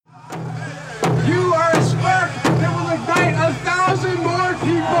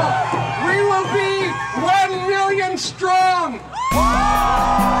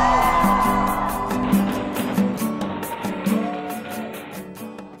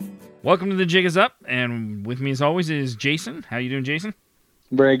Welcome to The Jig is Up, and with me as always is Jason. How you doing, Jason?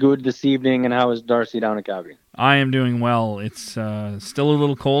 Very good this evening. And how is Darcy down in Calgary? I am doing well. It's still a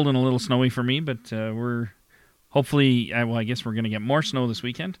little cold and a little snowy for me, but we're hopefully, I guess we're going to get more snow this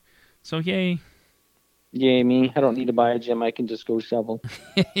weekend. So, yay. Yay, me. I don't need to buy a gym. I can just go shovel.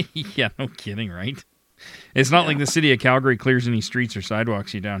 Yeah, no kidding, right? It's not like Yeah. the city of Calgary clears any streets or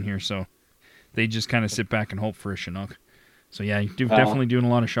sidewalks you down here, so they just kind of sit back and hope for a Chinook. So, yeah, you're Uh, definitely doing a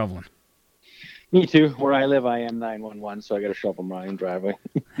lot of shoveling. Me too. Where I live, I am 911, so I got to shovel my own driveway.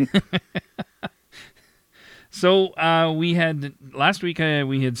 So we had last week.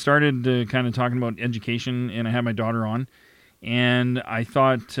 We had started kind of talking about education, and I had my daughter on, and I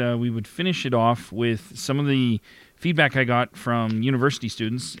thought we would finish it off with some of the feedback I got from university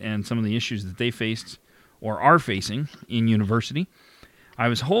students and some of the issues that they faced or are facing in university. I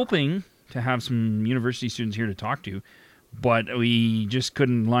was hoping to have some university students here to talk to, but we just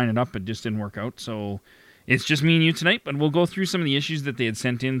couldn't line it up. It just didn't work out. So it's just me and you tonight, but we'll go through some of the issues that they had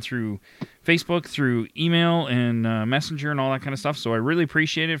sent in through Facebook, through email, and Messenger, and all that kind of stuff. So I really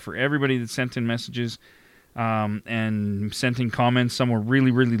appreciate it for everybody that sent in messages and sent in comments. Some were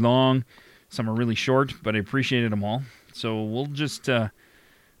really, really long, some are really short, but I appreciated them all. So we'll just, I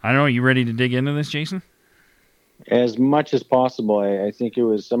don't know, are you ready to dig into this, Jason? As much as possible. I think it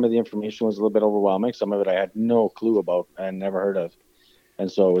was some of the information was a little bit overwhelming. Some of it I had no clue about and never heard of.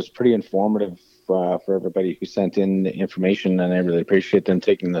 And so it was pretty informative for everybody who sent in the information, and I really appreciate them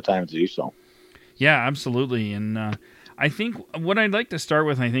taking the time to do so. Yeah, absolutely. And I think what I'd like to start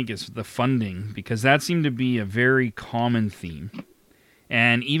with, I think, is the funding, because that seemed to be a very common theme.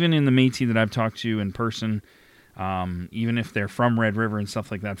 And even in the Métis that I've talked to in person, even if they're from Red River and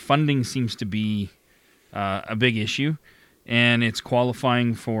stuff like that, funding seems to be a big issue. And it's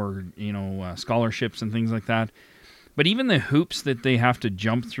qualifying for, scholarships and things like that. But even the hoops that they have to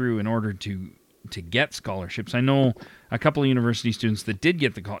jump through in order to get scholarships. I know a couple of university students that did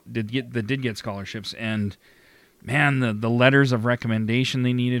get scholarships, and man, the letters of recommendation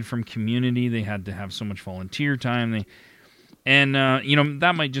they needed from community. They had to have so much volunteer time.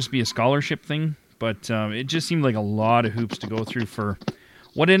 That might just be a scholarship thing, but it just seemed like a lot of hoops to go through for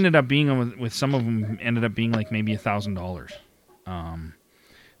what ended up being with some of them ended up being like maybe $1,000.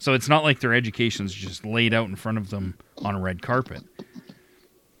 So it's not like their education's just laid out in front of them on a red carpet.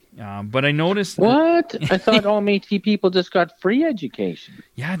 But I noticed that, What? I thought all Métis people just got free education.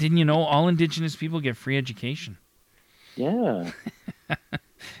 yeah, didn't you know all Indigenous people get free education? Yeah.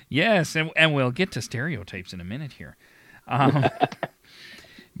 Yes, and we'll get to stereotypes in a minute here. Um,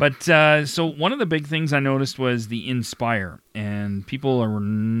 but so one of the big things I noticed was the Inspire, and people are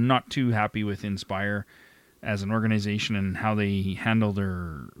not too happy with Inspire as an organization and how they handle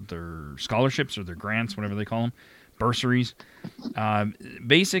their scholarships or their grants, whatever they call them, bursaries.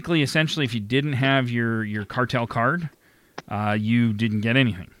 Basically, essentially, if you didn't have your cartel card, you didn't get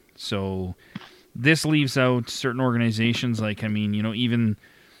anything. So this leaves out certain organizations like, even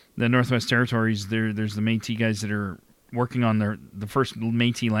the Northwest Territories. There's the Métis guys that are working on the first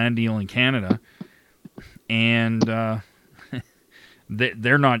Métis land deal in Canada, and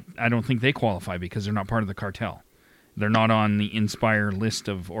they're not. I don't think they qualify because they're not part of the cartel. They're not on the Inspire list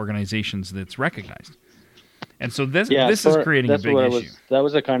of organizations that's recognized. And so this is creating a That's big what issue. that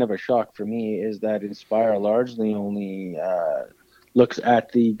was a kind of a shock for me, is that Inspire largely only looks at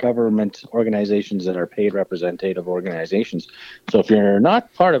the government organizations that are paid representative organizations. So if you're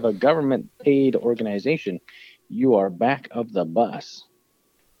not part of a government paid organization, you are back of the bus.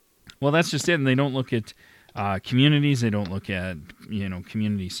 Well, that's just it. And they don't look at communities. They don't look at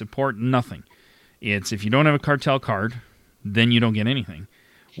community support. Nothing. It's if you don't have a cartel card, then you don't get anything.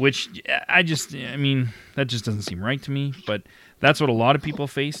 Which that just doesn't seem right to me. But that's what a lot of people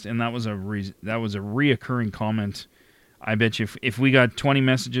faced, and that was a reoccurring comment. I bet you if we got 20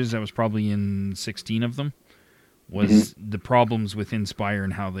 messages, that was probably in 16 of them was the problems with Inspire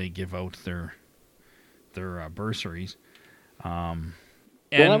and how they give out their bursaries. And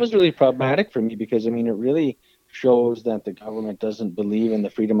Well, that was really problematic for me because, it really shows that the government doesn't believe in the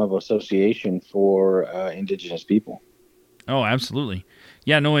freedom of association for Indigenous people. oh, absolutely,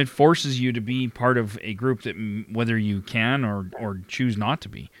 yeah. No, it forces you to be part of a group that whether you can or choose not to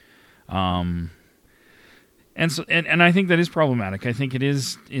be. Um, and I think that is problematic. I think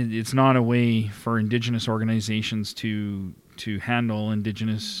it's not a way for Indigenous organizations to handle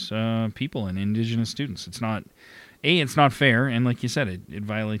Indigenous people and Indigenous students. It's not fair, and like you said, it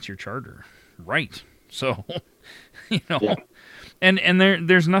violates your charter, right? So, you know, Yeah. and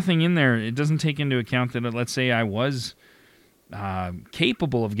there's nothing in there. It doesn't take into account that let's say I was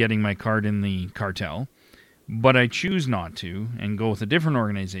capable of getting my card in the cartel, but I choose not to and go with a different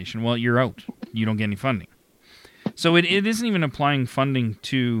organization, well, you're out. You don't get any funding. So it isn't even applying funding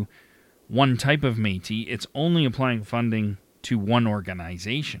to one type of Métis. It's only applying funding to one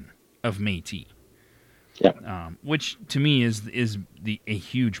organization of Métis. Yeah. Which to me is a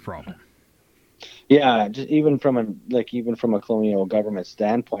huge problem. Yeah, just even from a colonial government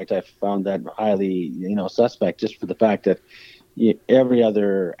standpoint, I found that highly suspect, just for the fact that every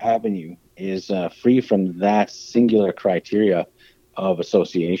other avenue is free from that singular criteria of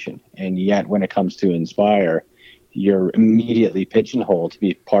association, and yet when it comes to Inspire, you're immediately pigeonholed to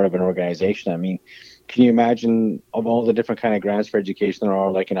be part of an organization. I mean, can you imagine of all the different kind of grants for education there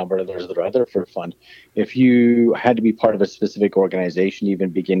are, like in Alberta, there's the Rutherford Fund. If you had to be part of a specific organization, even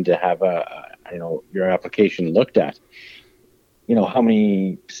begin to have your application looked at, how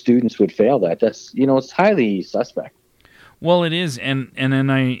many students would fail that? That's it's highly suspect. Well, it is, and then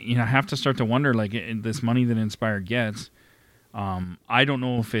I have to start to wonder, like, this money that Inspire gets. I don't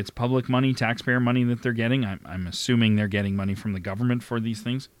know if it's public money, taxpayer money that they're getting. I'm assuming they're getting money from the government for these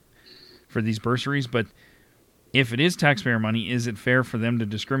things, for these bursaries. But if it is taxpayer money, is it fair for them to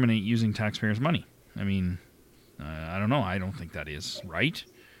discriminate using taxpayers' money? I mean, I don't know. I don't think that is right.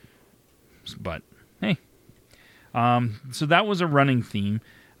 But hey, so that was a running theme.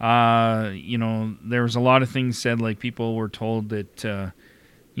 There was a lot of things said, like people were told that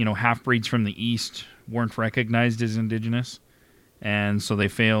half-breeds from the East weren't recognized as Indigenous, and so they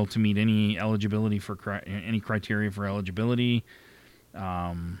fail to meet any eligibility for any criteria for eligibility.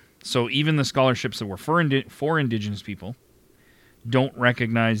 So even the scholarships that were for Indigenous people don't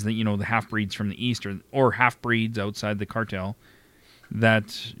recognize that the half-breeds from the East or half-breeds outside the cartel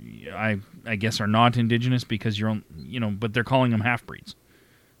that I guess are not Indigenous because but they're calling them half-breeds.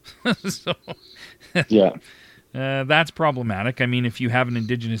 So yeah. That's problematic. I mean, if you have an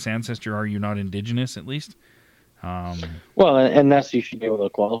Indigenous ancestor, are you not Indigenous at least? Well, and that's, you should be able to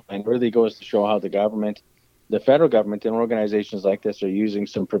qualify. And really goes to show how the federal government and organizations like this are using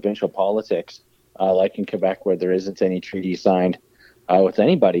some provincial politics, like in Quebec, where there isn't any treaty signed with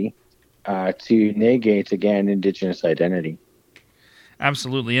anybody, to negate, again, Indigenous identity.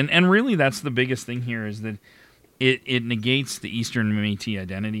 Absolutely. And really that's the biggest thing here is that it negates the Eastern Métis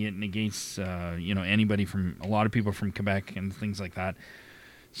identity. It negates, anybody from, a lot of people from Quebec and things like that.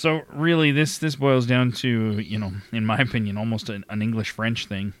 So really this boils down to, in my opinion, almost an English-French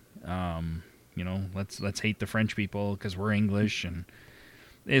thing. Let's hate the French people because we're English. And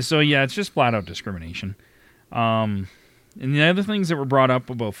so, yeah, it's just flat out discrimination. And the other things that were brought up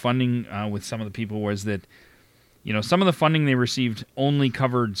about funding with some of the people was that, some of the funding they received only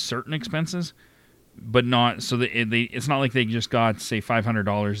covered certain expenses, but not so that it's not like they just got, say,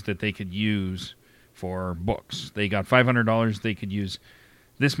 $500 that they could use for books. They got $500 they could use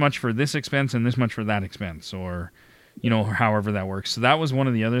this much for this expense and this much for that expense, or however that works. So that was one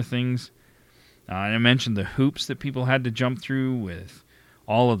of the other things. And I mentioned the hoops that people had to jump through with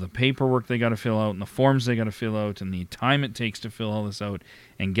all of the paperwork they got to fill out and the forms they got to fill out and the time it takes to fill all this out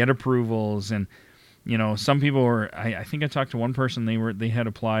and get approvals. And some people were. I think I talked to one person. They had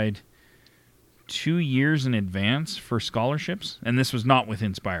applied 2 years in advance for scholarships, and this was not with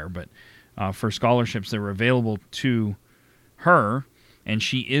Inspire, but for scholarships that were available to her, and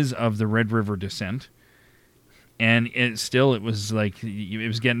she is of the Red River descent. And it was like, it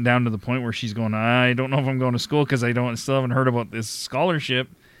was getting down to the point where she's going, I don't know if I'm going to school because I still haven't heard about this scholarship.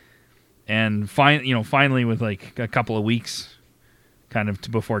 And finally, with like a couple of weeks, kind of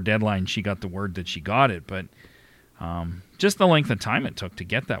before deadline, she got the word that she got it. But just the length of time it took to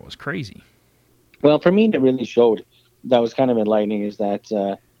get that was crazy. Well, for me, it really showed, that was kind of enlightening, is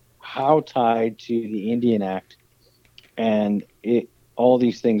that how tied to the Indian Act and all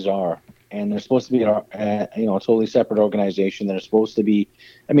these things are. And they're supposed to be, a totally separate organization. They're supposed to be,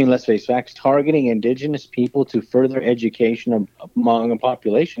 let's face facts, targeting Indigenous people to further education among a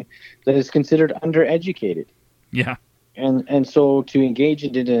population that is considered undereducated. Yeah. And so to engage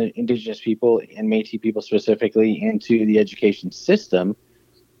Indigenous people and Métis people specifically into the education system,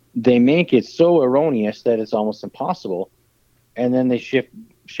 they make it so erroneous that it's almost impossible. And then they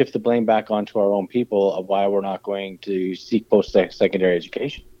shift the blame back onto our own people of why we're not going to seek post-secondary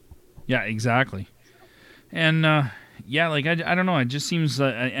education. Yeah, exactly. And, I don't know. It just seems,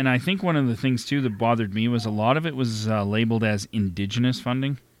 and I think one of the things, too, that bothered me was a lot of it was labeled as Indigenous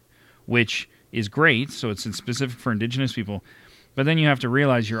funding, which is great. So it's specific for Indigenous people. But then you have to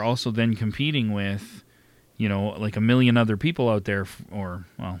realize you're also then competing with, like a million other people out there, or,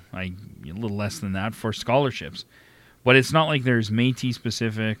 a little less than that, for scholarships. But it's not like there's Métis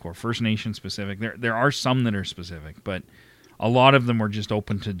specific or First Nation specific. There are some that are specific, but a lot of them were just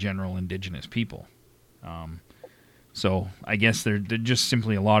open to general Indigenous people. So I guess there's just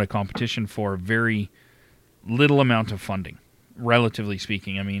simply a lot of competition for a very little amount of funding, relatively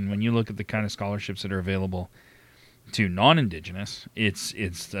speaking. I mean, when you look at the kind of scholarships that are available to non-Indigenous, it's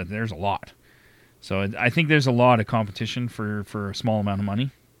there's a lot. So I think there's a lot of competition for a small amount of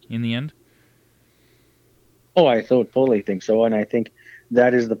money in the end. Oh, I totally think so, and I think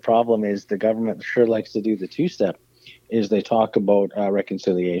that is the problem. Is the government sure likes to do the two-step? Is they talk about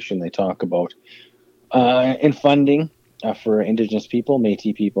reconciliation, they talk about in funding for Indigenous people,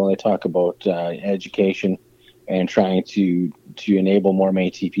 Métis people. They talk about education and trying to enable more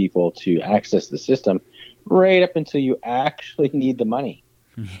Métis people to access the system, right up until you actually need the money.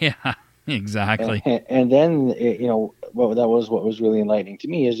 Yeah, exactly. And then what was really enlightening to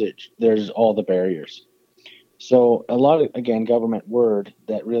me is there's all the barriers. So a lot of, again, government word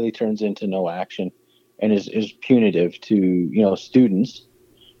that really turns into no action and is punitive to students.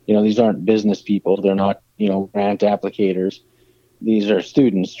 These aren't business people. They're not grant applicators. These are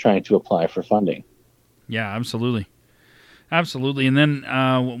students trying to apply for funding. Yeah, absolutely. Absolutely. And then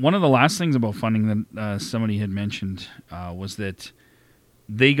one of the last things about funding that somebody had mentioned was that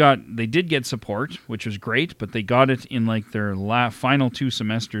they did get support, which was great, but they got it in like their final 2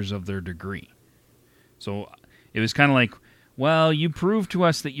 semesters of their degree. So it was kind of like, well, you prove to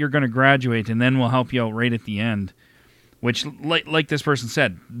us that you're going to graduate, and then we'll help you out right at the end. Which, like this person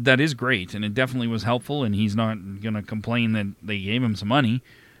said, that is great, and it definitely was helpful, and he's not going to complain that they gave him some money.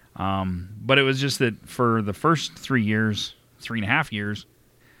 But it was just that for the first 3 years, 3.5 years,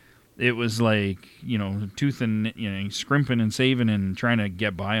 it was like, tooth and, scrimping and saving and trying to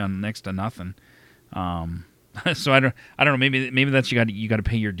get by on next to nothing. So I don't know. Maybe that's you got to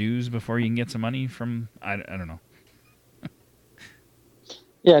pay your dues before you can get some money from. I don't know.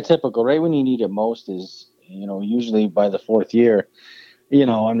 Yeah, typical. Right when you need it most is usually by the 4th year.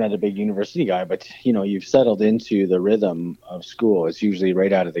 I'm not a big university guy, but you've settled into the rhythm of school. It's usually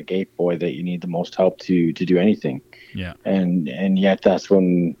right out of the gate, boy, that you need the most help to do anything. Yeah. And yet that's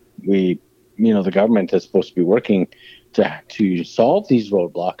when the government is supposed to be working to solve these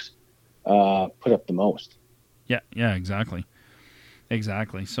roadblocks, put up the most. Yeah, exactly.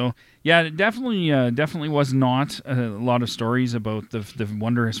 So, yeah, it definitely was not a lot of stories about the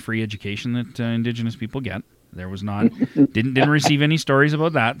wondrous free education that Indigenous people get. There was not, didn't receive any stories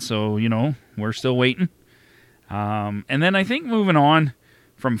about that. So, we're still waiting. And then I think moving on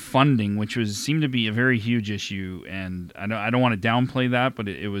from funding, which seemed to be a very huge issue, and I don't want to downplay that, but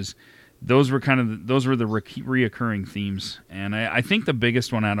it was, those were the reoccurring themes. And I think the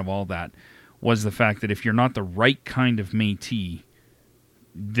biggest one out of all that was the fact that if you're not the right kind of Métis,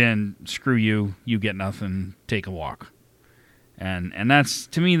 then screw you, you get nothing, take a walk. And that's,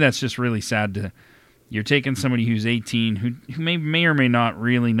 to me, that's just really sad. You're taking somebody who's 18 who may or may not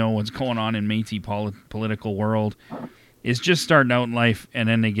really know what's going on in Métis political world, is just starting out in life, and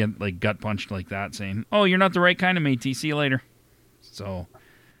then they get like gut punched like that, saying, "Oh, you're not the right kind of Métis, see you later." So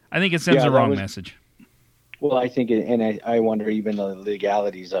I think it sends the wrong message. Well, I think, I wonder even the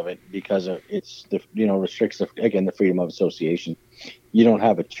legalities of it, because it's restricts the freedom of association. You don't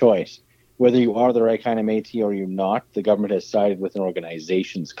have a choice whether you are the right kind of Métis or you're not. The government has sided with an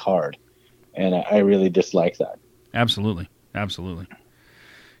organization's card, and I really dislike that. Absolutely.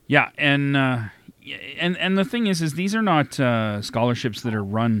 Yeah, and the thing is these are not scholarships that are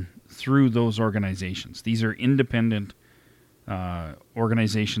run through those organizations. These are independent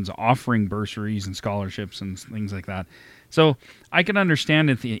organizations offering bursaries and scholarships and things like that. So I can understand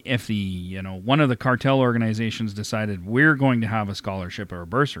if the one of the cartel organizations decided we're going to have a scholarship or a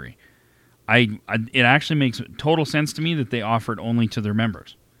bursary. It actually makes total sense to me that they offer it only to their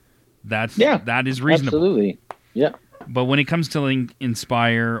members. That is reasonable. Absolutely. Yeah. But when it comes to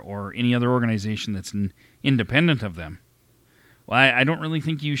Inspire or any other organization that's independent of them, well, I don't really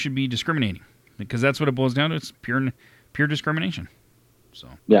think you should be discriminating, because that's what it boils down to. It's pure discrimination. So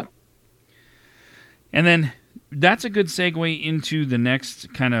yeah. And then that's a good segue into the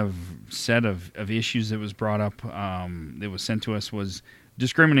next kind of set of issues that was brought up, that was sent to us, was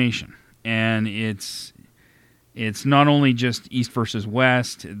discrimination. And it's not only just East versus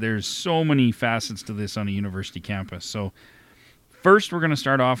West. There's so many facets to this on a university campus. So first, we're going to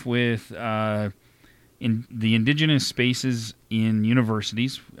start off with in the Indigenous spaces in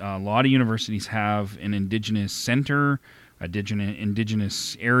universities. A lot of universities have an Indigenous center,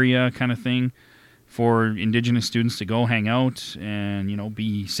 Indigenous area kind of thing for Indigenous students to go hang out and,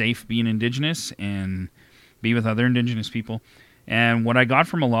 be safe being Indigenous and be with other Indigenous people. And what I got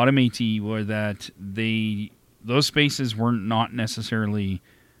from a lot of Métis were that those spaces weren't not necessarily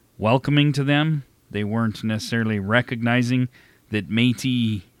welcoming to them. They weren't necessarily recognizing that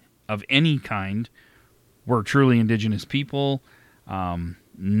Métis of any kind we're truly Indigenous people.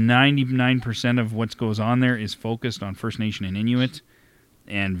 99% of what goes on there is focused on First Nation and Inuit,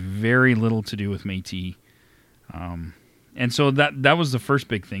 and very little to do with Métis. And so that was the first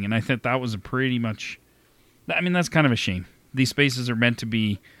big thing, and I thought that was a pretty much. I mean, that's kind of a shame. These spaces are meant to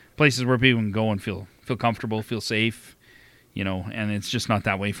be places where people can go and feel comfortable, feel safe, and it's just not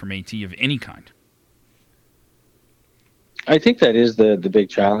that way for Métis of any kind. I think that is the big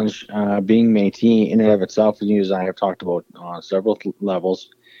challenge. Being Métis in and of itself, as I have talked about on several levels,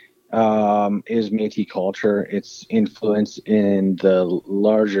 is Métis culture, its influence in the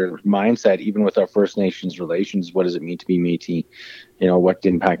larger mindset, even with our First Nations relations. What does it mean to be Métis? What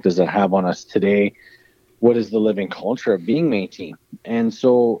impact does it have on us today? What is the living culture of being Métis? And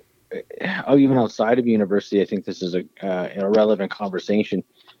so, even outside of university, I think this is a relevant conversation.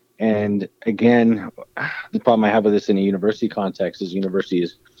 And again, the problem I have with this in a university context is university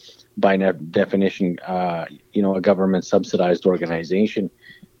is, by definition, a government subsidized organization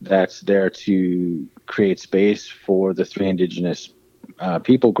that's there to create space for the three Indigenous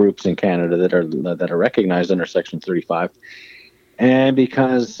people groups in Canada that are recognized under Section 35. And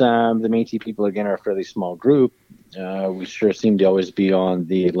because the Métis people, again, are a fairly small group, we sure seem to always be on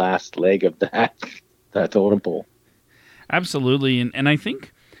the last leg of that totem pole. Absolutely. And I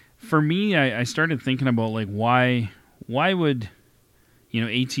think for me, I started thinking about like why would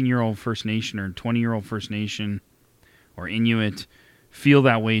 18-year-old First Nation or 20-year-old First Nation or Inuit feel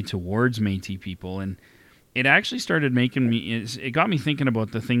that way towards Métis people, and it actually started making me. It got me thinking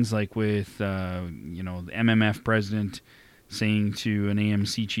about the things like with the MMF president saying to an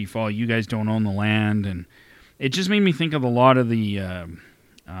AMC chief, "Oh, you guys don't own the land," and it just made me think of a lot of the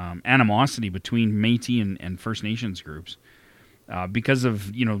animosity between Métis and First Nations groups. Because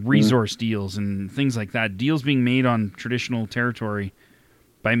of resource deals and things like that, deals being made on traditional territory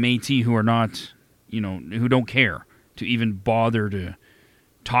by Métis who are not, who don't care to even bother to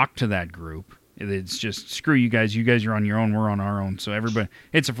talk to that group. It's just screw you guys. You guys are on your own. We're on our own. So everybody,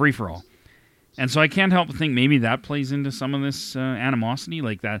 it's a free for all. And so I can't help but think maybe that plays into some of this animosity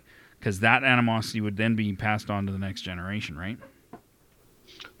like that, because that animosity would then be passed on to the next generation, right?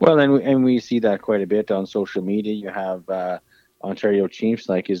 Well, and we see that quite a bit on social media. You have Ontario chiefs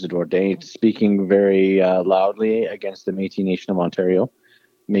like Isidore Day speaking very loudly against the Métis Nation of Ontario,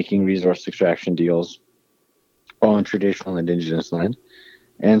 making resource extraction deals on traditional Indigenous land.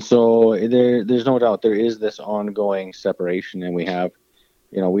 And so there's no doubt there is this ongoing separation, and we have,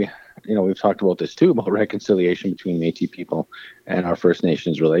 we've talked about this too, about reconciliation between Métis people and our First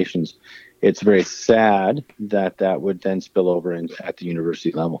Nations relations. It's very sad that would then spill over at the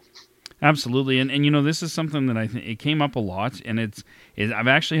university level. Absolutely, and this is something that I think it came up a lot, and I've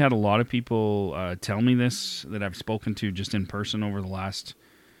actually had a lot of people tell me this that I've spoken to just in person over the last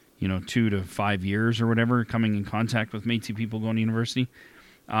 2 to 5 years or whatever, coming in contact with Métis people going to university.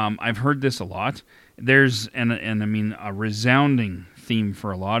 I've heard this a lot. There's and I mean a resounding theme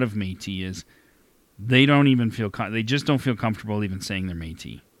for a lot of Métis is they just don't feel comfortable even saying they're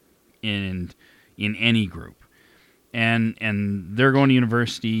Métis in any group. And they're going to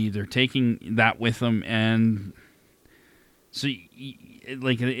university. They're taking that with them, and so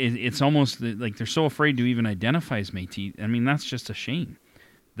it's almost like they're so afraid to even identify as Métis. I mean, that's just a shame.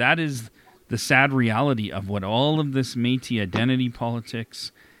 That is the sad reality of what all of this Métis identity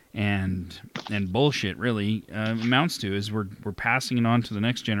politics and bullshit really amounts to. Is we're passing it on to the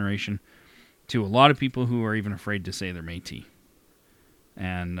next generation, to a lot of people who are even afraid to say they're Métis,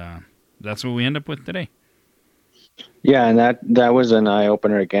 and that's what we end up with today. Yeah, and that was an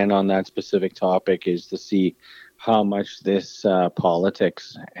eye-opener again on that specific topic, is to see how much this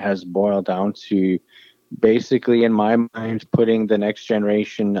politics has boiled down to basically, in my mind, putting the next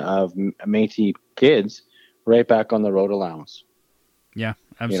generation of Métis kids right back on the road allowance. Yeah,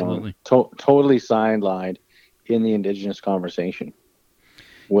 absolutely. Totally sidelined in the Indigenous conversation,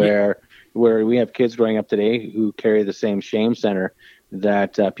 where we have kids growing up today who carry the same shame center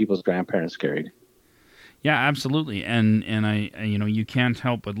that people's grandparents carried. Yeah, absolutely, and I you can't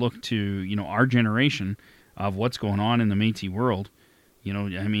help but look to our generation of what's going on in the Métis world.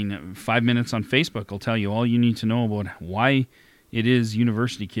 I mean, 5 minutes on Facebook will tell you all you need to know about why it is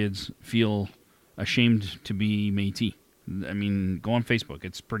university kids feel ashamed to be Métis. I mean, go on Facebook;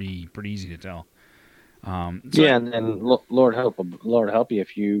 it's pretty easy to tell. And Lord help you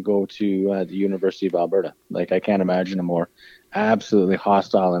if you go to the University of Alberta. Like, I can't imagine a more absolutely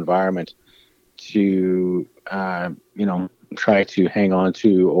hostile environment to try to hang on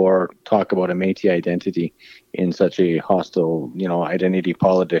to or talk about a Métis identity in such a hostile, identity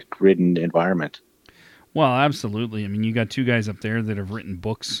politic ridden environment. Well, absolutely. I mean, you got two guys up there that have written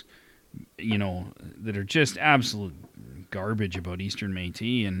books that are just absolute garbage about Eastern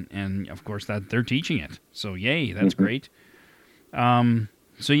Métis, and of course that they're teaching it. So yay, that's great.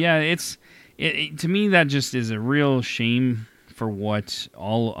 So yeah, to me that just is a real shame for what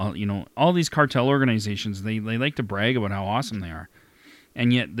all these cartel organizations they like to brag about how awesome they are,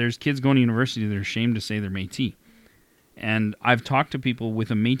 and yet there's kids going to university that are ashamed to say they're Métis. And I've talked to people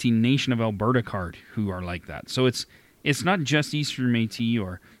with a Métis Nation of Alberta card who are like that. So it's not just Eastern Métis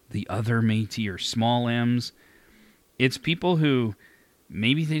or the other Métis or small M's. It's people who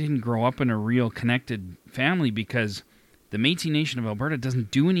maybe they didn't grow up in a real connected family because the Métis Nation of Alberta doesn't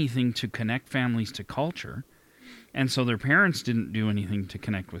do anything to connect families to culture. And so their parents didn't do anything to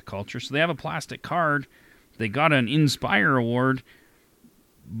connect with culture. So they have a plastic card. They got an Inspire Award,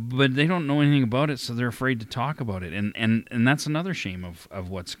 but they don't know anything about it, so they're afraid to talk about it. And that's another shame of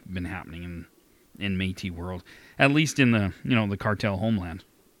what's been happening in Métis world, at least in the cartel homeland.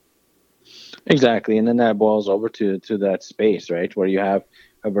 Exactly, and then that boils over to that space, right, where you have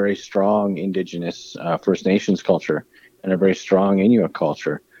a very strong Indigenous First Nations culture and a very strong Inuit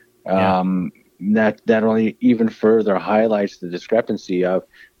culture. That only even further highlights the discrepancy of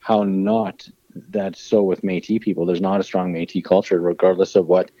how not that's so with Métis people. There's not a strong Métis culture, regardless of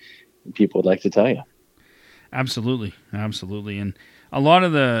what people would like to tell you. Absolutely. And a lot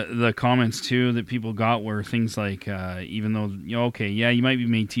of the comments too that people got were things like, even though you might be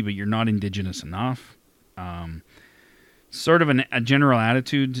Métis, but you're not Indigenous enough. Sort of a general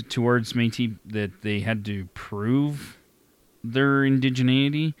attitude towards Métis that they had to prove their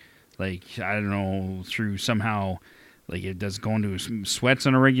indigeneity, like I don't know, through somehow. Like, it does going to sweats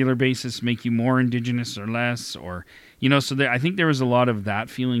on a regular basis make you more Indigenous or less? Or, so I think there was a lot of that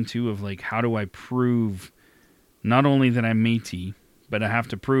feeling, too, of, like, how do I prove not only that I'm Métis, but I have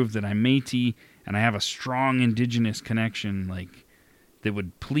to prove that I'm Métis and I have a strong Indigenous connection, like, that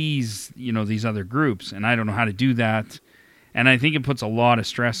would please, these other groups. And I don't know how to do that. And I think it puts a lot of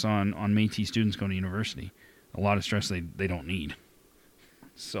stress on Métis students going to university. A lot of stress they don't need.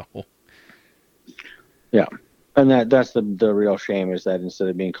 So. Yeah. And that's the real shame, is that instead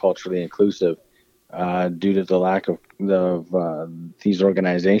of being culturally inclusive, due to the lack of these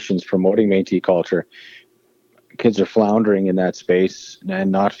organizations promoting Métis culture, kids are floundering in that space and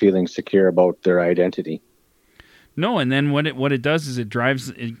not feeling secure about their identity. No, and then what it does is it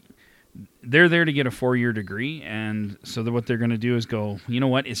drives. They're there to get a 4-year degree, and so what they're going to do is go, you know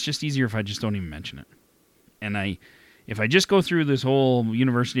what? It's just easier if I just don't even mention it. And if I just go through this whole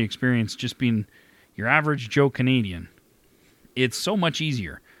university experience just being your average Joe Canadian, it's so much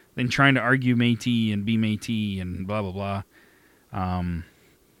easier than trying to argue Métis and be Métis and blah, blah, blah. And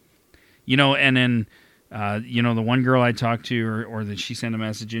then, the one girl I talked to or that she sent a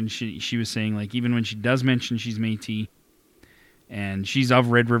message in, she was saying, like, even when she does mention she's Métis and she's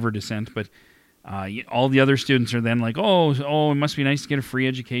of Red River descent, but all the other students are then like, oh, it must be nice to get a free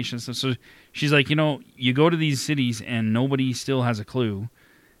education. So she's like, you go to these cities and nobody still has a clue.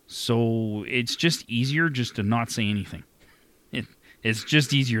 So it's just easier just to not say anything. It's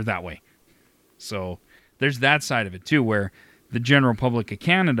just easier that way. So there's that side of it too, where the general public of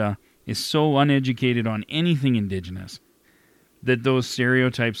Canada is so uneducated on anything Indigenous that those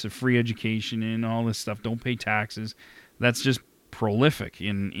stereotypes of free education and all this stuff, don't pay taxes, that's just prolific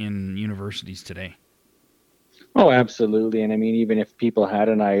in universities today. Oh, absolutely. And I mean, even if people had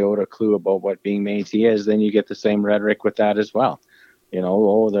an iota clue about what being Métis is, then you get the same rhetoric with that as well.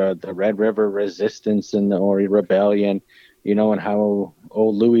 The Red River resistance and the Ori rebellion, and how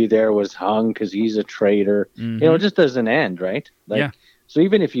old Louis there was hung because he's a traitor. Mm-hmm. It just doesn't end, right? So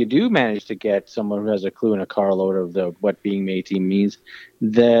even if you do manage to get someone who has a clue and a carload of what being Métis means,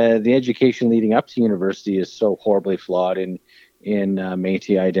 the education leading up to university is so horribly flawed in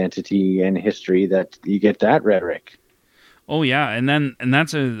Métis identity and history that you get that rhetoric. Oh yeah, and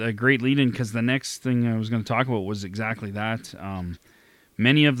that's a great lead-in, because the next thing I was going to talk about was exactly that.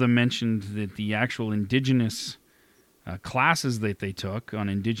 Many of them mentioned that the actual Indigenous classes that they took on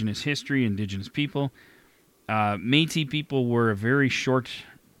Indigenous history, Indigenous people, Métis people were a very short,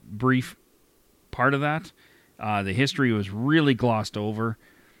 brief part of that. The history was really glossed over,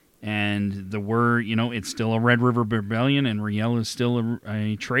 and it's still a Red River Rebellion, and Riel is still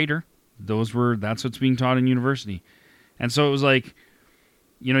a traitor. That's what's being taught in university. And so it was like,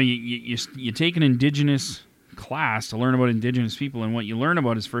 you take an Indigenous class to learn about Indigenous people, and what you learn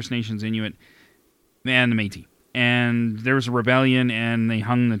about is First Nations, Inuit, and the Métis. And there was a rebellion, and they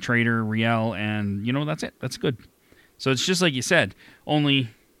hung the traitor Riel, and that's it. That's good. So it's just like you said, only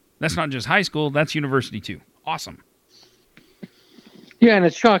that's not just high school, that's university too. Awesome. Yeah, and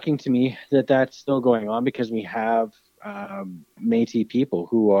it's shocking to me that that's still going on, because we have Métis people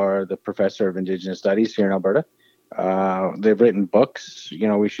who are the professor of Indigenous Studies here in Alberta. They've written books.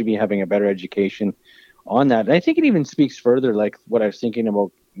 We should be having a better education on that. And I think it even speaks further, like what I was thinking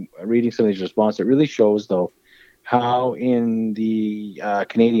about reading some of these responses. It really shows, though, how in the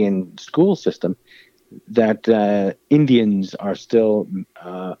Canadian school system that Indians are still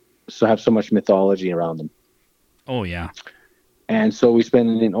so have so much mythology around them. Oh, yeah. And so we spend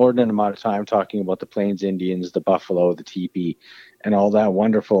an inordinate amount of time talking about the Plains Indians, the buffalo, the teepee, and all that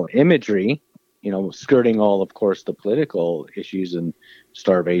wonderful imagery, skirting all, of course, the political issues and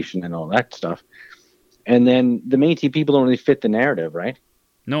starvation and all that stuff. And then the Métis people don't really fit the narrative, right?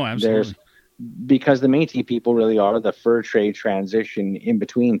 No, absolutely. Because the Métis people really are the fur trade transition in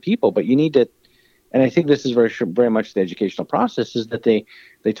between people. But you need to, and I think this is very much the educational process, is that they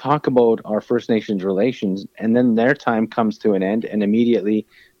talk about our First Nations relations, and then their time comes to an end, and immediately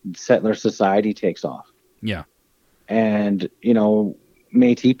settler society takes off. Yeah. And,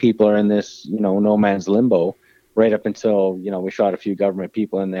 Métis people are in this, no man's limbo right up until, we shot a few government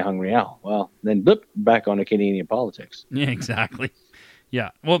people and they hung Riel. Well, then back on to Canadian politics. Yeah, exactly.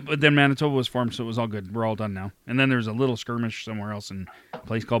 Yeah. Well, but then Manitoba was formed, so it was all good. We're all done now. And then there's a little skirmish somewhere else in a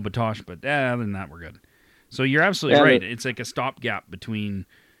place called Batoche, but other than that, we're good. So you're absolutely right. It's like a stopgap between,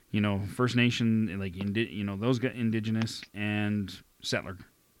 First Nation, like, those Indigenous and settler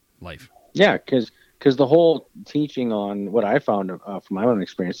life. Yeah, because the whole teaching on what I found from my own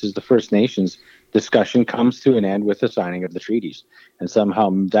experience is the First Nations discussion comes to an end with the signing of the treaties. And somehow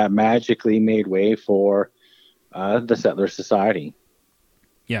that magically made way for the settler society.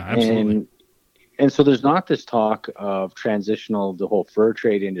 Yeah, absolutely. And so there's not this talk of the whole fur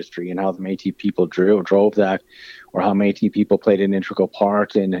trade industry and how the Métis people drove that, or how Métis people played an integral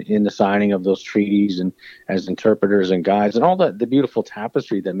part in the signing of those treaties and as interpreters and guides and all the beautiful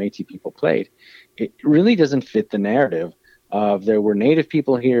tapestry that Métis people played. It really doesn't fit the narrative of there were Native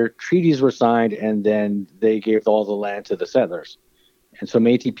people here, treaties were signed, and then they gave all the land to the settlers. And so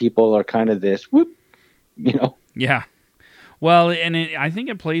Métis people are kind of this, Yeah. Well, and I think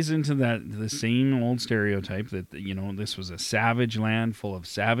it plays into the same old stereotype that, this was a savage land full of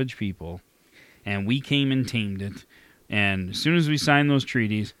savage people, and we came and tamed it. And as soon as we signed those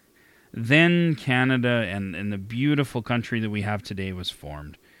treaties, then Canada and the beautiful country that we have today was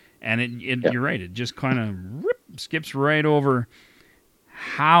formed. And you're right, it just kind of skips right over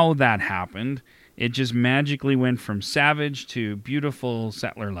how that happened. It just magically went from savage to beautiful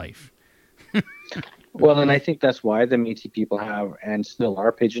settler life. Well, and I think that's why the Métis people have and still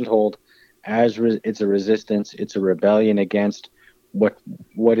are pigeonholed as it's a resistance, it's a rebellion against what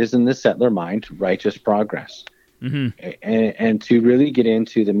is in the settler mind righteous progress. Mm-hmm. And to really get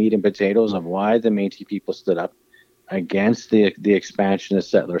into the meat and potatoes of why the Métis people stood up against the expansion of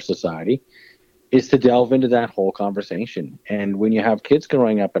settler society is to delve into that whole conversation. And when you have kids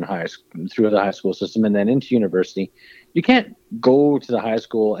growing up in through the high school system and then into university, you can't go to the high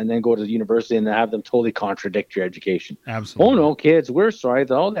school and then go to the university and have them totally contradict your education. Absolutely. Oh no, kids, we're sorry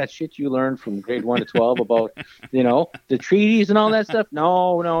that all that shit you learned from grade 1 to 12 about, the treaties and all that stuff.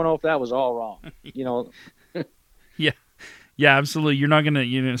 No, that was all wrong. Yeah. Yeah, absolutely. You're not going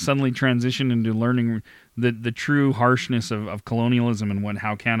to suddenly transition into learning the true harshness of colonialism and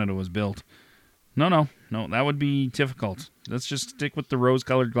how Canada was built. No, that would be difficult. Let's just stick with the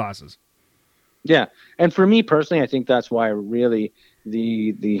rose-colored glasses. Yeah, and for me personally, I think that's why really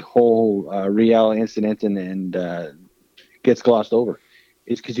the whole Riel incident and gets glossed over.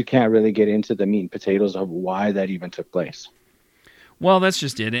 It's because you can't really get into the meat and potatoes of why that even took place. Well, that's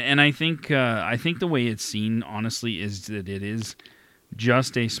just it, and I think the way it's seen, honestly, is that it is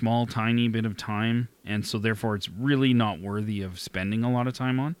just a small, tiny bit of time, and so therefore it's really not worthy of spending a lot of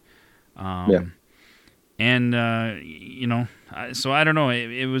time on. Yeah. And so I don't know.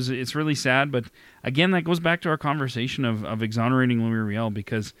 It's really sad, but again, that goes back to our conversation of exonerating Louis Riel,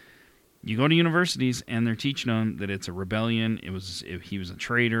 because you go to universities and they're teaching them that it's a rebellion. He was a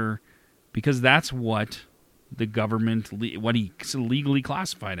traitor, because that's what the government what he legally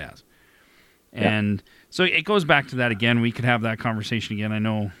classified as. And so it goes back to that again. We could have that conversation again. I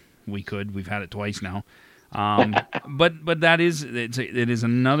know we could. We've had it twice now. But that is it is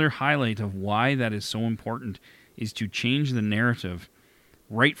another highlight of why that is so important, is to change the narrative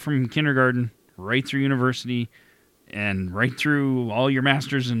right from kindergarten, right through university, and right through all your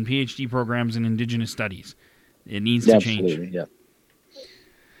master's and PhD programs in Indigenous studies. It needs to change. Absolutely, yeah.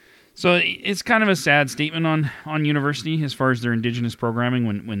 So it's kind of a sad statement on university as far as their Indigenous programming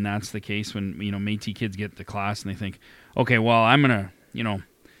when that's the case, when Métis kids get to class and they think, okay, well, I'm gonna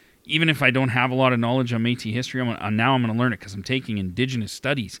even if I don't have a lot of knowledge on Métis history, now I'm going to learn it because I'm taking Indigenous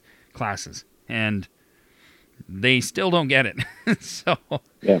studies classes. And they still don't get it. So,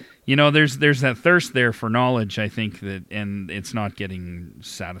 Yeah. there's that thirst there for knowledge, I think, and it's not getting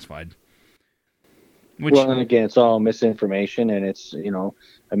satisfied. Well, and again, it's all misinformation, and it's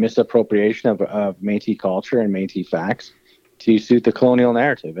a misappropriation of Métis culture and Métis facts to suit the colonial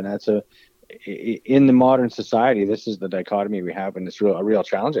narrative, and that's in the modern society. This is the dichotomy we have, and it's a real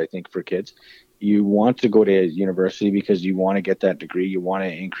challenge, I think, for kids. You want to go to university because you want to get that degree, you want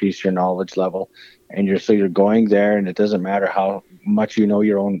to increase your knowledge level, and you're going there, and it doesn't matter how much you know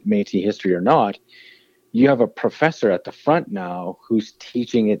your own Métis history or not. You have a professor at the front now who's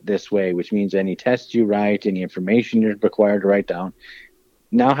teaching it this way, which means any test you write, any information you're required to write down,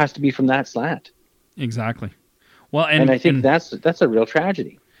 now has to be from that slant. Exactly. Well, and I think that's a real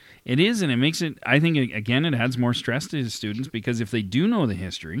tragedy. It is, and it makes it, I think, again, it adds more stress to his students, because if they do know the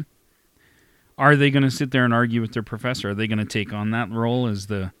history, are they going to sit there and argue with their professor? Are they going to take on that role as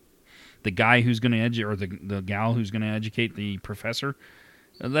the guy who's going to educate, or the gal who's going to educate the professor?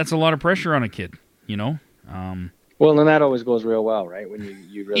 That's a lot of pressure on a kid. Well, and that always goes real well, right? When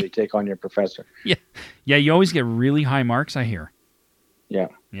you really take on your professor. Yeah. You always get really high marks, I hear. Yeah.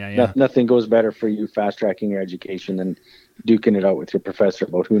 Yeah. Nothing goes better for you fast tracking your education than duking it out with your professor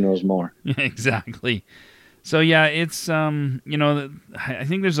about who knows more. Exactly. So yeah, it's I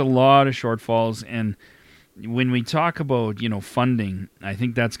think there's a lot of shortfalls, and when we talk about funding, I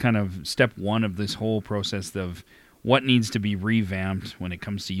think that's kind of step one of this whole process of what needs to be revamped when it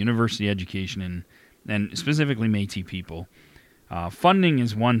comes to university education and specifically Métis people. Funding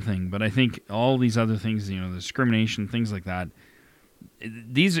is one thing, but I think all these other things, the discrimination, things like that,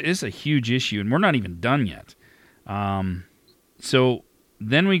 is a huge issue, and we're not even done yet. So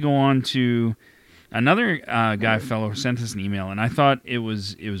then we go on to another fellow sent us an email, and I thought it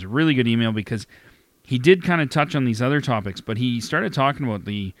was a really good email because he did kind of touch on these other topics, but he started talking about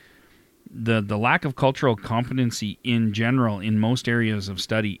the lack of cultural competency in general in most areas of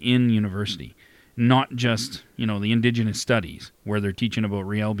study in university, not just the indigenous studies where they're teaching about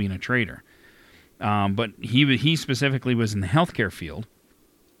Riel being a traitor, but he specifically was in the healthcare field,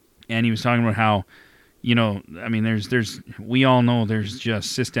 and he was talking about how there's we all know there's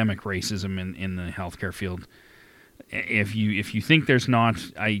just systemic racism in the healthcare field. If you think there's not,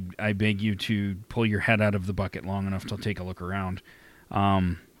 I beg you to pull your head out of the bucket long enough to take a look around.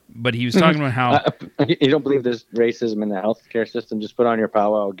 But he was talking about how you don't believe there's racism in the healthcare system. Just put on your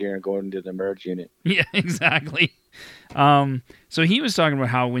powwow gear and go into the merge unit. Yeah, exactly. So he was talking about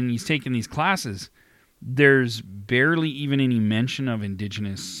how when he's taking these classes, there's barely even any mention of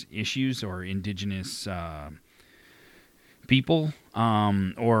indigenous issues or indigenous people,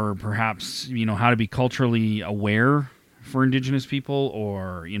 or perhaps how to be culturally aware for indigenous people,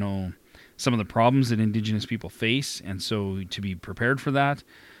 or some of the problems that indigenous people face, and so to be prepared for that.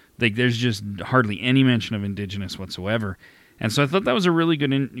 Like, there's just hardly any mention of indigenous whatsoever. And so I thought that was a really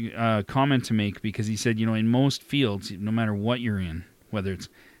good comment to make, because he said, in most fields, no matter what you're in, whether it's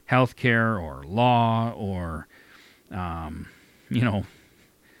healthcare or law or,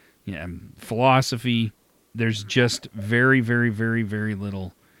 philosophy, there's just very, very, very, very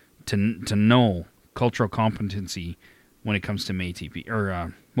little to know cultural competency when it comes to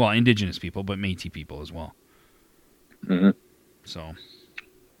Métis indigenous people, but Métis people as well. Mm-hmm. So.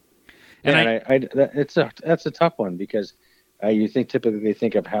 And that's a tough one, because you typically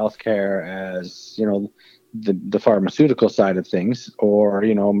think of healthcare as the pharmaceutical side of things, or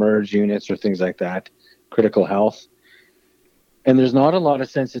merge units or things like that, critical health, and there's not a lot of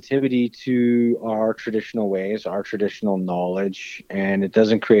sensitivity to our traditional ways, our traditional knowledge, and it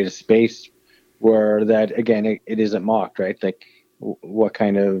doesn't create a space where that again it isn't mocked, right? Like, what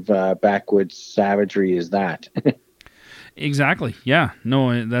kind of backwoods savagery is that? Exactly. Yeah.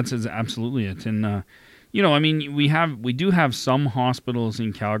 No, that's absolutely it. And we do have some hospitals in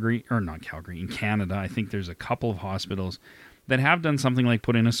in Canada. I think there's a couple of hospitals that have done something like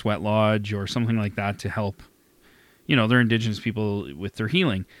put in a sweat lodge or something like that to help, their indigenous people with their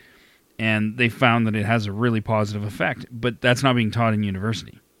healing. And they found that it has a really positive effect, but that's not being taught in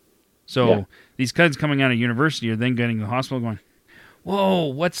university. So These kids coming out of university are then getting to the hospital going, whoa,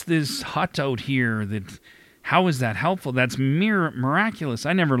 what's this hut out here? How is that helpful? That's miraculous.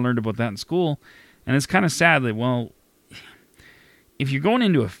 I never learned about that in school. And it's kind of sad that, well, if you're going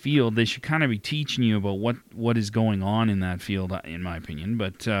into a field, they should kind of be teaching you about what is going on in that field, in my opinion.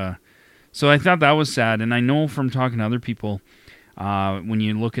 But so I thought that was sad. And I know from talking to other people, when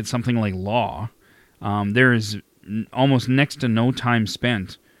you look at something like law, there is almost next to no time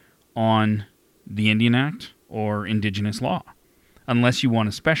spent on the Indian Act or Indigenous law, unless you want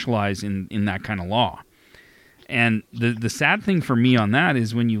to specialize in that kind of law. And the sad thing for me on that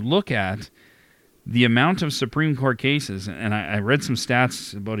is when you look at the amount of Supreme Court cases, and I read some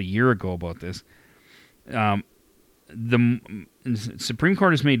stats about a year ago about this. The Supreme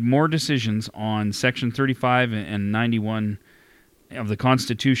Court has made more decisions on Section 35 and 91 of the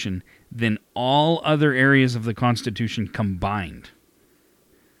Constitution than all other areas of the Constitution combined.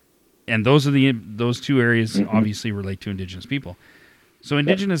 And those two areas obviously relate to Indigenous people. So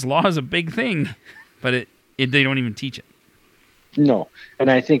Indigenous law is a big thing, but they don't even teach it. No,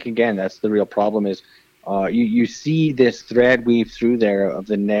 and I think again that's the real problem is you see this thread weave through there of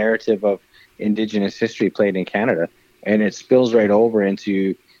the narrative of Indigenous history played in Canada, and it spills right over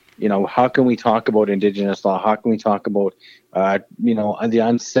into, how can we talk about Indigenous law? How can we talk about the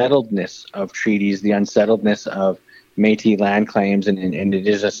unsettledness of treaties, the unsettledness of Métis land claims and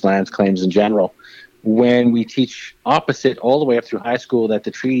Indigenous lands claims in general, when we teach opposite all the way up through high school that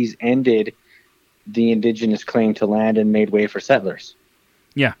the treaties ended the Indigenous claim to land and made way for settlers.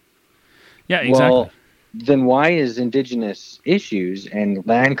 Yeah, exactly. Well, then why is Indigenous issues and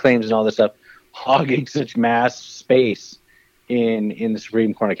land claims and all this stuff hogging such mass space in the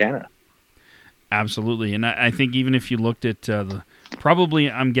Supreme Court of Canada? Absolutely, and I think even if you looked at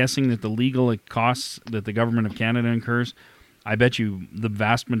I'm guessing that the legal costs that the government of Canada incurs, I bet you the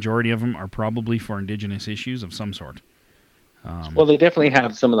vast majority of them are probably for Indigenous issues of some sort. Well, they definitely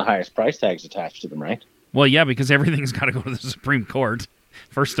have some of the highest price tags attached to them, right? Well, yeah, because everything's got to go to the Supreme Court,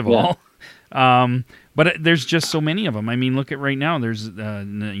 first of all. But there's just so many of them. I mean, look at right now. There's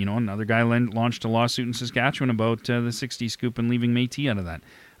another guy launched a lawsuit in Saskatchewan about the 60 scoop and leaving Métis out of that.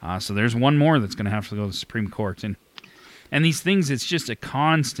 So there's one more that's going to have to go to the Supreme Court. And these things, it's just a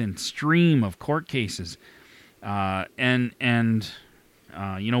constant stream of court cases. We were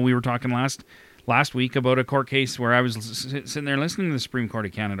talking last week about a court case where I was sitting there listening to the Supreme Court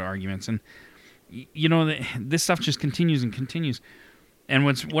of Canada arguments, and this stuff just continues and continues. And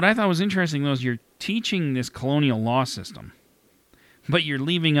what I thought was interesting, though, is you're teaching this colonial law system, but you're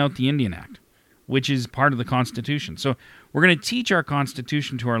leaving out the Indian Act, which is part of the Constitution. So we're going to teach our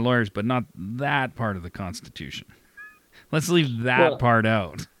Constitution to our lawyers, but not that part of the Constitution. Let's leave that part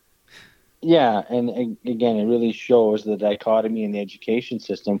out. Yeah, and again, it really shows the dichotomy in the education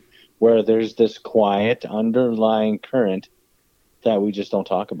system where there's this quiet underlying current that we just don't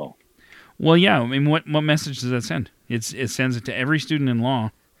talk about. Well, yeah. I mean, what message does that send? It sends it to every student in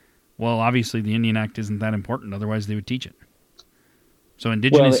law. Well, obviously, the Indian Act isn't that important. Otherwise, they would teach it. So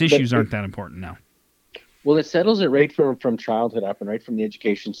Indigenous issues aren't that important now. Well, it settles it right from childhood up and right from the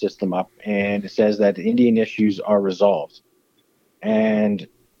education system up. And it says that Indian issues are resolved. And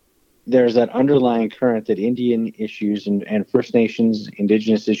there's that underlying current that Indian issues and First Nations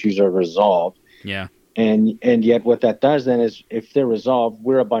Indigenous issues are resolved. Yeah. And yet what that does then is if they're resolved,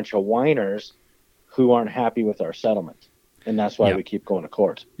 we're a bunch of whiners who aren't happy with our settlement. And that's why we keep going to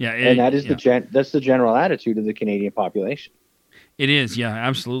court. Yeah. And that is that's the general attitude of the Canadian population. It is. Yeah,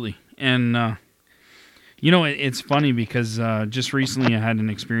 absolutely. And, it's funny because just recently I had an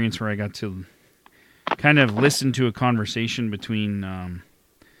experience where I got to kind of listen to a conversation between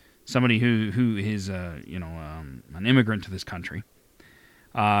somebody who is an immigrant to this country,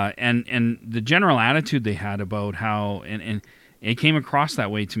 and the general attitude they had about how and it came across that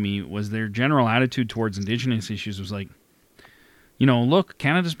way to me was their general attitude towards Indigenous issues was like, look,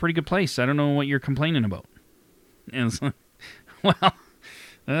 Canada's a pretty good place. I don't know what you're complaining about. And it's like, well,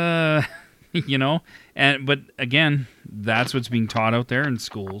 but again, that's what's being taught out there in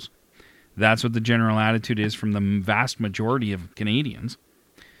schools. That's what the general attitude is from the vast majority of Canadians.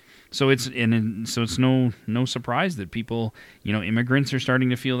 So it's no surprise that people, immigrants are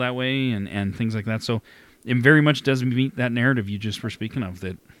starting to feel that way and things like that. So it very much does meet that narrative you just were speaking of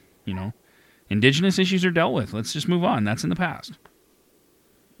that, Indigenous issues are dealt with. Let's just move on. That's in the past.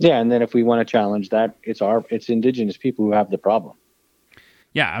 Yeah, and then if we want to challenge that, it's Indigenous people who have the problem.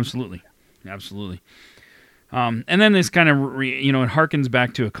 Yeah, absolutely. Absolutely. And then this kind of, it harkens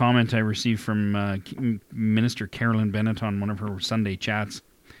back to a comment I received from Minister Carolyn Bennett on one of her Sunday chats,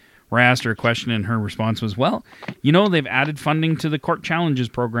 where I asked her a question and her response was, well, they've added funding to the court challenges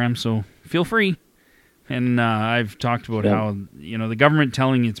program, so feel free. And I've talked about how, the government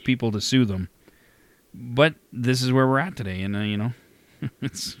telling its people to sue them. But this is where we're at today, and,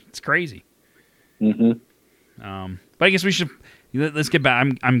 it's crazy. Mm-hmm. But I guess we should... Let's get back.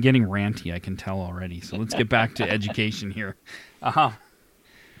 I'm getting ranty, I can tell already. So let's get back to education here.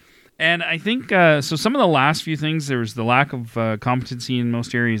 And I think, so some of the last few things, there was the lack of competency in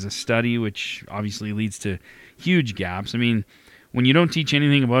most areas of study, which obviously leads to huge gaps. I mean, when you don't teach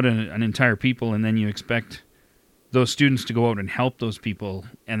anything about an entire people and then you expect those students to go out and help those people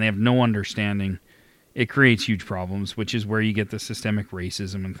and they have no understanding, it creates huge problems, which is where you get the systemic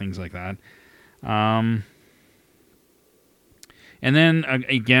racism and things like that. And then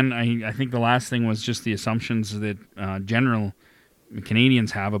again, I think the last thing was just the assumptions that general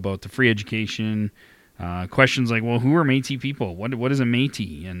Canadians have about the free education. Questions like, well, who are Métis people? What is a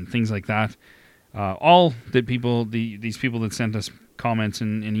Métis? And things like that. All that people, these people that sent us comments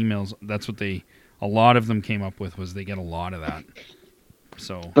and emails, that's what a lot of them came up with, was they get a lot of that.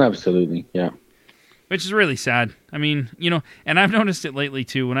 So Absolutely, yeah. Which is really sad. I mean, and I've noticed it lately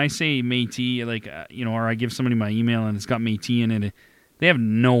too. When I say Métis, like, or I give somebody my email and it's got Métis in it, they have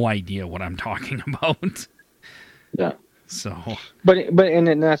no idea what I'm talking about. Yeah. So,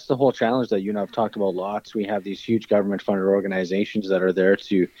 and that's the whole challenge that you and I've talked about lots. We have these huge government-funded organizations that are there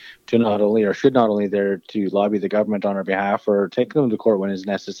to not only, or should not only, there to lobby the government on our behalf or take them to court when it's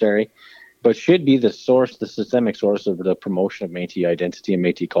necessary, but should be the systemic source of the promotion of Métis identity and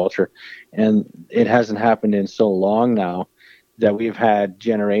Métis culture. And it hasn't happened in so long now that we've had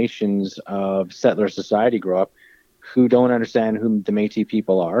generations of settler society grow up who don't understand who the Métis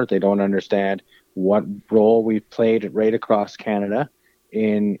people are. They don't understand what role we've played right across Canada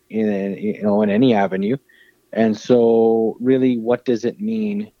in any avenue. And so really, what does it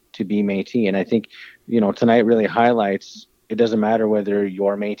mean to be Métis? And I think, tonight really highlights, it doesn't matter whether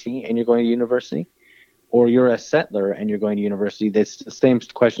you're Métis and you're going to university or you're a settler and you're going to university. The same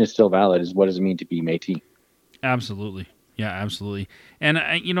question is still valid, is what does it mean to be Métis? Absolutely. Yeah, absolutely. And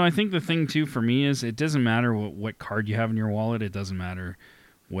I think the thing too for me is, it doesn't matter what card you have in your wallet. It doesn't matter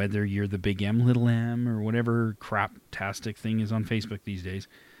whether you're the big M, little m, or whatever crap-tastic thing is on Facebook these days.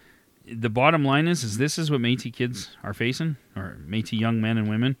 The bottom line is this is what Métis kids are facing, or Métis young men and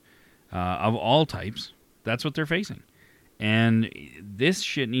women of all types. That's what they're facing. And this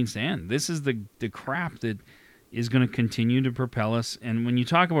shit needs to end. This is the crap that is going to continue to propel us. And when you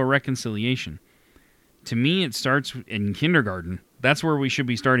talk about reconciliation, to me, it starts in kindergarten. That's where we should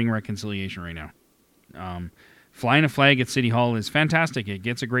be starting reconciliation right now. Flying a flag at City Hall is fantastic. It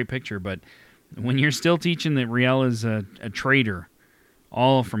gets a great picture. But when you're still teaching that Riel is a traitor,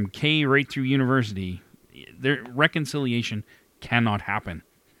 all from K right through university, reconciliation cannot happen.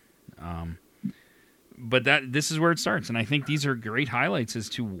 But this is where it starts. And I think these are great highlights as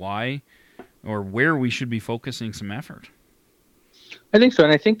to why or where we should be focusing some effort. I think so.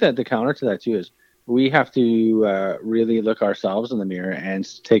 And I think that the counter to that too is we have to really look ourselves in the mirror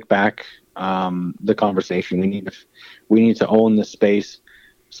and take back the conversation. We need to own the space.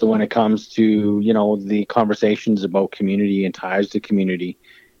 So when it comes to, the conversations about community and ties to community,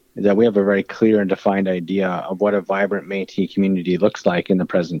 that we have a very clear and defined idea of what a vibrant Métis community looks like in the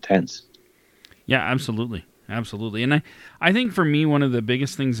present tense. Yeah, absolutely. Absolutely. And I think for me, one of the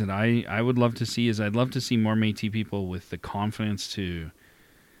biggest things that I would love to see is I'd love to see more Métis people with the confidence to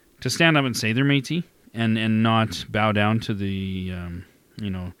stand up and say they're Métis and not bow down to the,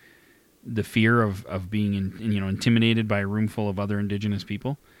 the fear of being intimidated by a room full of other Indigenous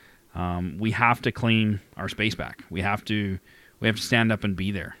people. We have to claim our space back. We have to stand up and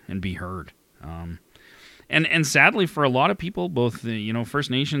be there and be heard. And sadly, for a lot of people, both First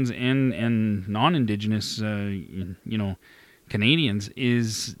Nations and non-Indigenous Canadians,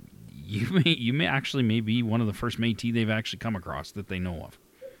 is you may actually be one of the first Métis they've actually come across that they know of.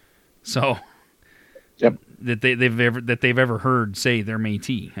 So, yep. that they've ever heard say they're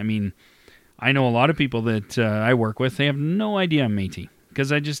Métis. I mean, I know a lot of people that I work with. They have no idea I'm Métis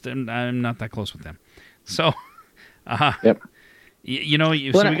because I'm not that close with them. So, yep. so we got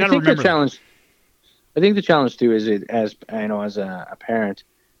to remember. I think the challenge too is, as I know, as a parent,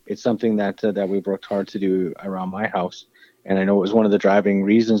 it's something that we've worked hard to do around my house, and I know it was one of the driving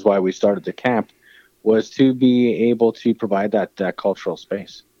reasons why we started the camp, was to be able to provide that cultural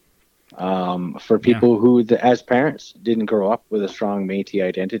space for people who, as parents, didn't grow up with a strong Métis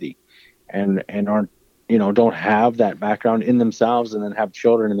identity, and aren't don't have that background in themselves, and then have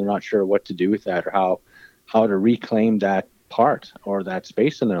children and they're not sure what to do with that or how to reclaim that part or that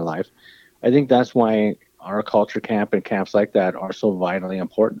space in their life. I think that's why our culture camp and camps like that are so vitally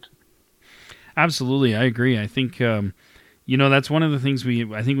important. Absolutely, I agree. I think that's one of the things we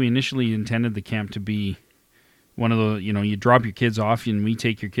initially intended the camp to be. One of the you drop your kids off and we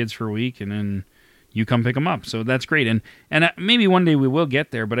take your kids for a week and then you come pick them up. So that's great, and maybe one day we will get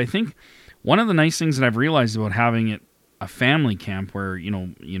there. But I think one of the nice things that I've realized about having it a family camp where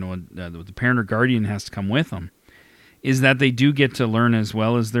the parent or guardian has to come with them is that they do get to learn as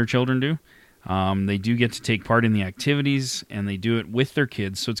well as their children do. They do get to take part in the activities, and they do it with their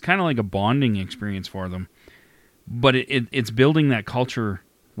kids. So it's kind of like a bonding experience for them. But it's building that culture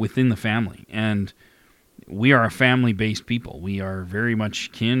within the family. And we are a family-based people. We are very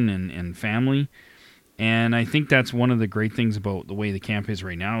much kin and family. And I think that's one of the great things about the way the camp is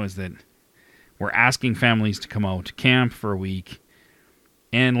right now, is that we're asking families to come out to camp for a week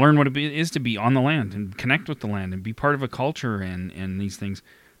and learn what it is to be on the land and connect with the land and be part of a culture and these things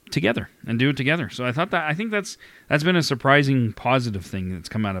together and do it together. So I think that's been a surprising positive thing that's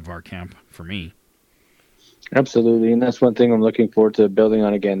come out of our camp for me. Absolutely, and that's one thing I'm looking forward to building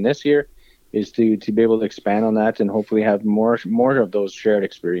on again this year, is to be able to expand on that and hopefully have more of those shared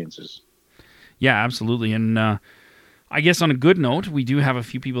experiences. Yeah, absolutely. And I guess on a good note, we do have a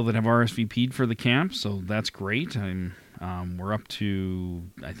few people that have RSVP'd for the camp, so that's great. We're up to,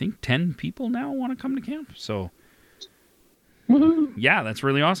 I think, 10 people now want to come to camp. So, woo-hoo. Yeah, that's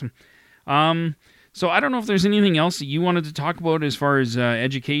really awesome. So I don't know if there's anything else that you wanted to talk about as far as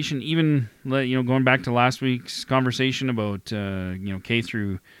education, even going back to last week's conversation about K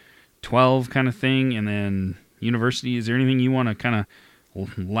through 12 kind of thing, and then university. Is there anything you want to kind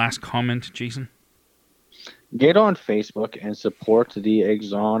of last comment, Jason? Get on Facebook and support the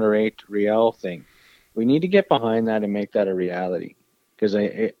Exonerate Riel thing. We need to get behind that and make that a reality, because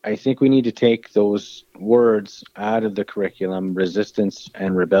I think we need to take those words out of the curriculum: resistance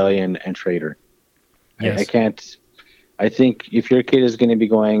and rebellion and traitor. Yes. I think if your kid is going to be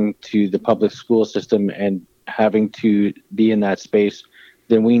going to the public school system and having to be in that space,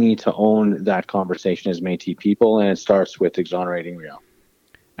 then we need to own that conversation as Métis people, and it starts with exonerating Riel.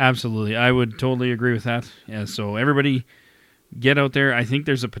 Absolutely. I would totally agree with that. Yeah, so everybody get out there. I think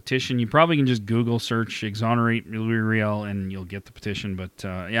there's a petition. You probably can just Google search exonerate Riel and you'll get the petition. But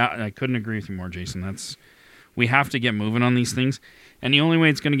yeah, I couldn't agree with you more, Jason. We have to get moving on these things. And the only way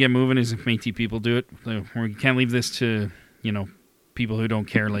it's going to get moving is if Métis people do it. We can't leave this to, people who don't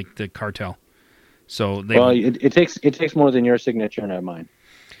care, like the cartel. So it takes more than your signature and mine.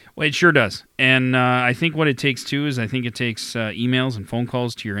 Well, it sure does. And I think what it takes, too, is it takes emails and phone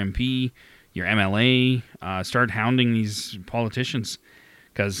calls to your MP, your MLA. Start hounding these politicians,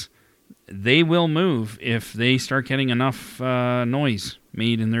 because they will move if they start getting enough noise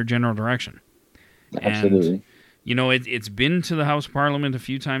made in their general direction. Absolutely. And, it's been to the House of Parliament a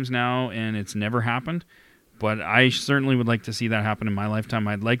few times now, and it's never happened. But I certainly would like to see that happen in my lifetime.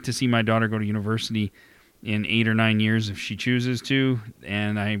 I'd like to see my daughter go to university in 8 or 9 years if she chooses to,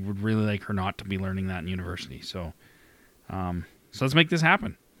 and I would really like her not to be learning that in university. So let's make this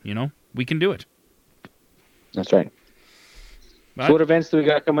happen. We can do it. That's right. So what events do we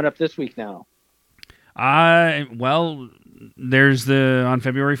got coming up this week now? Well, there's on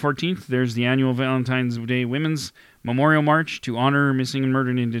February 14th, there's the annual Valentine's Day Women's Memorial March to honor missing and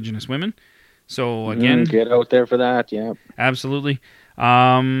murdered Indigenous women. So again, get out there for that. Yeah, absolutely.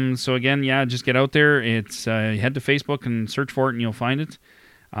 So again, yeah, just get out there. It's head to Facebook and search for it, and you'll find it.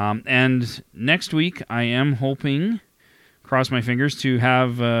 And next week, I am hoping, cross my fingers, to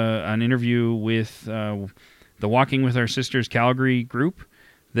have an interview with the Walking with Our Sisters Calgary group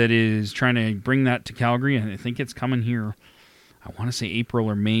that is trying to bring that to Calgary. And I think it's coming here, I want to say April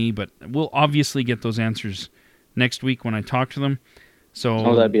or May, but we'll obviously get those answers next week when I talk to them.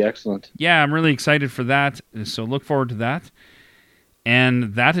 So, that'd be excellent. Yeah, I'm really excited for that. So look forward to that.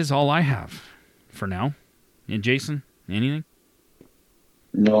 And that is all I have for now. And Jason, anything?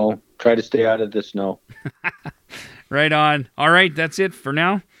 No. Try to stay out of the snow. Right on. All right, that's it for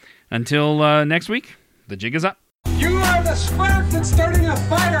now. Until next week, the jig is up. You are the spark that's starting a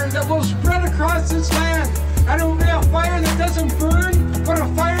fire that will spread across this land. And it will be a fire that doesn't burn, but a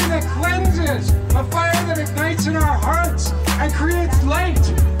fire that cleanses. A fire that ignites in our hearts and creates light.